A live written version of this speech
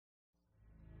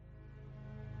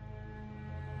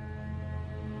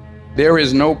There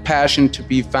is no passion to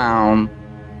be found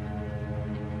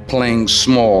playing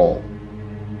small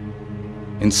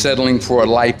and settling for a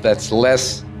life that's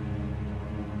less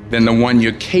than the one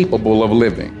you're capable of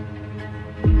living.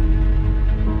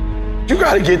 You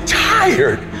gotta get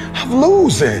tired of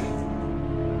losing.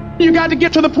 You got to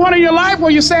get to the point in your life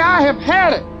where you say, I have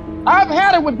had it. I've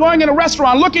had it with going in a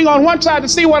restaurant, looking on one side to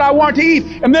see what I want to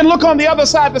eat, and then look on the other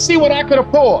side to see what I could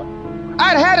afford.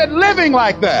 I'd had it living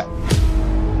like that.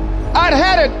 I'd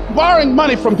had it borrowing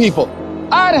money from people.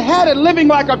 I'd had it living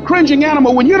like a cringing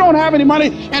animal. When you don't have any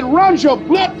money, it runs your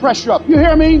blood pressure up. You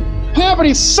hear me?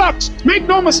 Poverty sucks. Make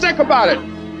no mistake about it.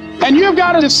 And you've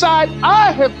got to decide,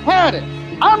 I have had it.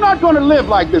 I'm not going to live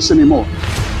like this anymore.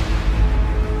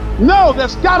 No,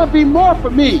 there's got to be more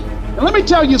for me. And let me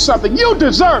tell you something. You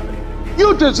deserve it.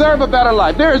 You deserve a better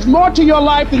life. There is more to your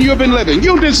life than you've been living.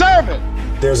 You deserve it.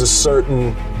 There's a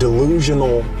certain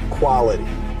delusional quality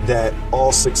that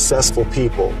all successful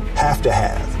people have to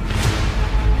have.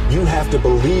 You have to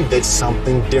believe that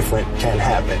something different can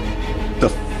happen. The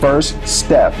first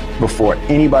step before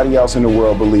anybody else in the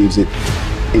world believes it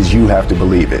is you have to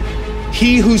believe it.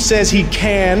 He who says he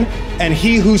can and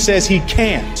he who says he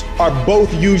can't are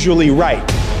both usually right.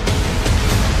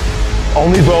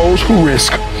 Only those who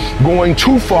risk going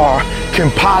too far can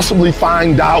possibly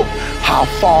find out how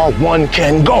far one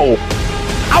can go.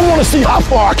 I want to see how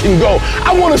far I can go.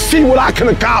 I want to see what I can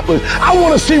accomplish. I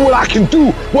want to see what I can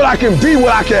do, what I can be,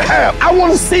 what I can have. I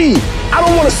want to see. I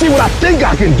don't want to see what I think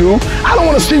I can do. I don't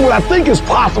want to see what I think is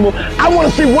possible. I want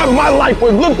to see what my life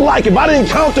would look like if I didn't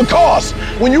count the cost.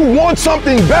 When you want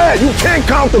something bad, you can't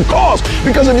count the cost,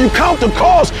 because if you count the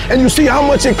cost and you see how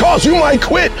much it costs, you might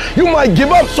quit. You might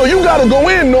give up. So you got to go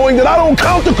in knowing that I don't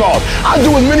count the cost. I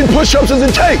do as many push-ups as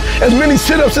it takes, as many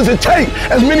sit-ups as it takes,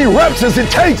 as many reps as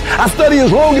it takes. I study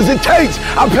as long as it takes.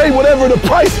 I pay whatever the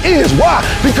price is. Why?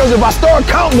 Because if I start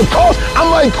counting the cost, I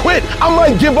might quit. I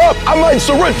might give up. I might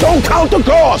surrender. Don't count the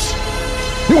cost.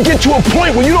 You get to a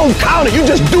point where you don't count it. You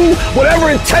just do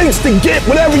whatever it takes to get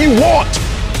whatever you want.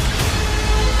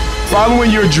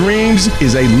 Following your dreams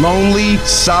is a lonely,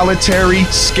 solitary,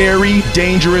 scary,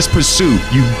 dangerous pursuit.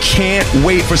 You can't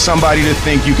wait for somebody to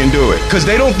think you can do it, because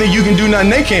they don't think you can do nothing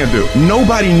they can't do.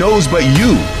 Nobody knows but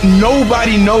you.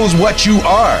 Nobody knows what you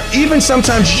are. Even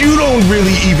sometimes you don't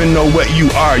really even know what you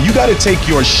are. You got to take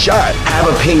your shot.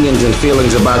 Have opinions and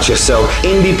feelings about yourself,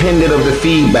 independent of the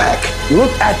feedback.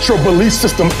 Look at your belief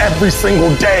system every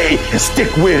single day and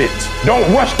stick with it.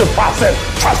 Don't rush the process.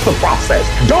 Trust the process.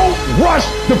 Don't rush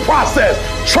the process.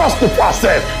 Trust the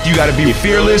process. You got to be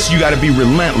fearless. You got to be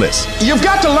relentless. You've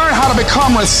got to learn how to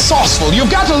become resourceful. You've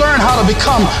got to learn how to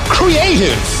become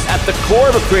creative. At the core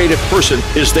of a creative person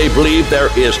is they believe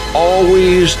there is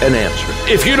always an answer.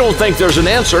 If you don't think there's an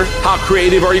answer, how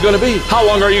creative are you going to be? How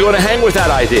long are you going to hang with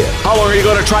that idea? How long are you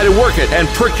going to try to work it and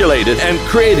percolate it and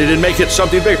create it and make it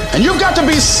something bigger? And you've got to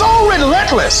be so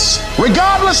relentless,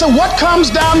 regardless of what comes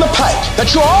down the pike,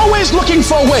 that you're always looking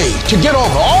for a way to get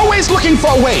over, always looking for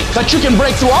a way that you can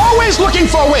break through, always looking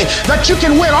for a way that you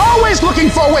can win, always looking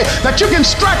for a way that you can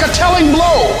strike a telling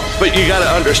blow. But you got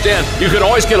to understand, you can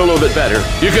always get a little bit better.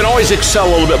 You can always excel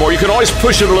a little bit more. You can always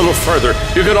push it a little further.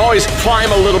 You can always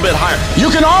climb a little bit higher. You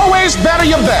can always better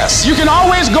your best. You can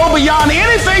always go beyond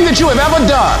anything that you have ever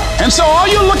done. And so all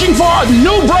you're looking for are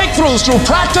new breakthroughs through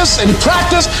practice, and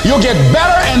practice, you'll get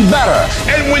better and better.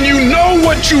 And when you know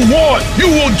what you want, you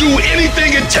will do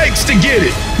anything it takes to get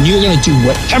it. You're going to do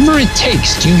whatever it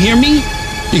takes. Do you hear me?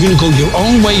 You're going to go your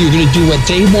own way. You're going to do what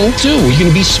they won't do. You're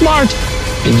going to be smart,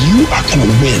 and you are going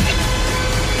to win.